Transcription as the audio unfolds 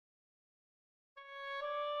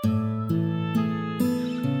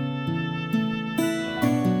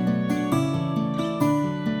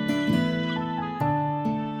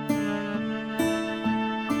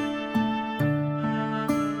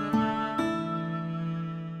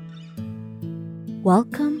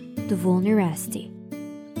Welcome to Vulnerability,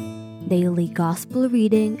 Daily Gospel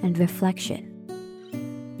Reading and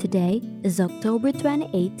Reflection. Today is October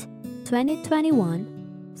 28,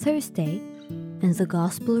 2021, Thursday, and the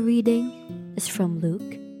Gospel reading is from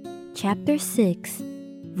Luke, chapter 6,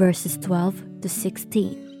 verses 12 to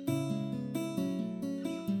 16.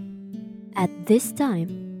 At this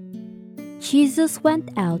time, Jesus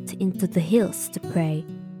went out into the hills to pray,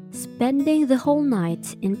 spending the whole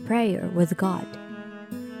night in prayer with God.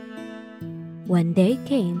 When day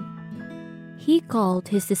came, he called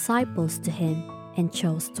his disciples to him and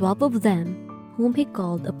chose 12 of them, whom he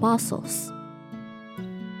called apostles.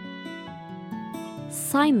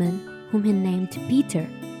 Simon, whom he named Peter,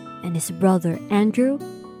 and his brother Andrew,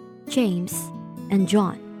 James, and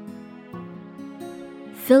John.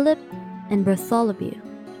 Philip and Bartholomew.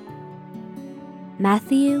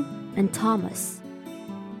 Matthew and Thomas.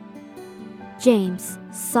 James,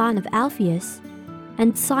 son of Alphaeus,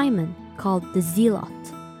 and Simon, called the Zealot.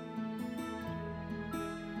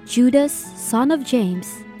 Judas, son of James,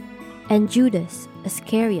 and Judas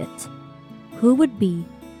Iscariot, who would be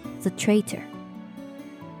the traitor.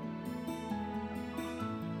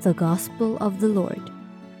 The Gospel of the Lord.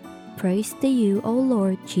 Praise to you, O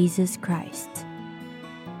Lord Jesus Christ.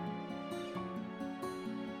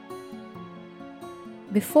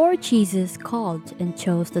 Before Jesus called and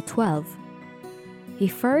chose the 12, he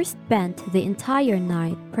first spent the entire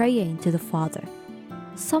night praying to the Father,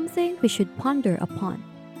 something we should ponder upon.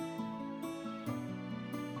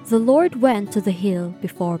 The Lord went to the hill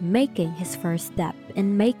before making his first step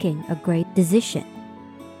in making a great decision.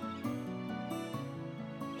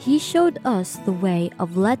 He showed us the way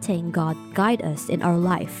of letting God guide us in our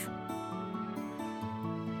life.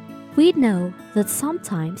 We know that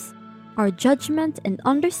sometimes our judgment and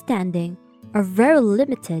understanding are very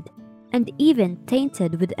limited and even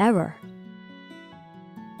tainted with error.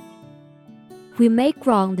 We make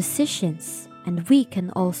wrong decisions, and we can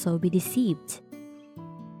also be deceived.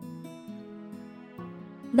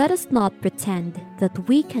 Let us not pretend that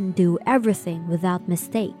we can do everything without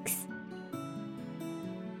mistakes.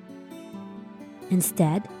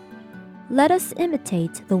 Instead, let us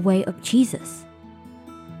imitate the way of Jesus,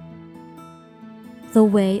 the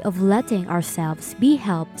way of letting ourselves be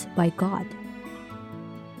helped by God.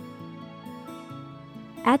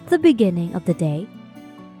 At the beginning of the day,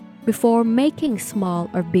 before making small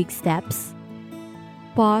or big steps,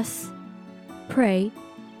 pause, pray,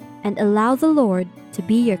 and allow the Lord to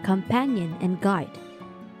be your companion and guide.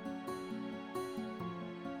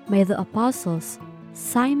 May the apostles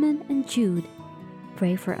Simon and Jude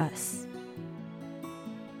pray for us.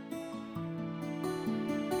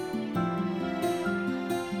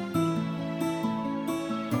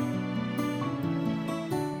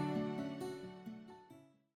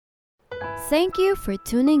 Thank you for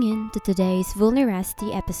tuning in to today's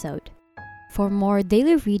Vulnerability episode. For more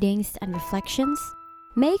daily readings and reflections,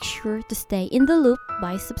 make sure to stay in the loop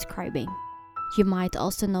by subscribing. You might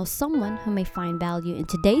also know someone who may find value in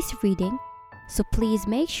today's reading, so please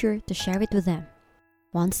make sure to share it with them.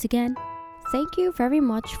 Once again, thank you very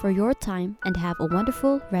much for your time and have a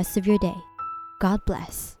wonderful rest of your day. God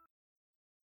bless.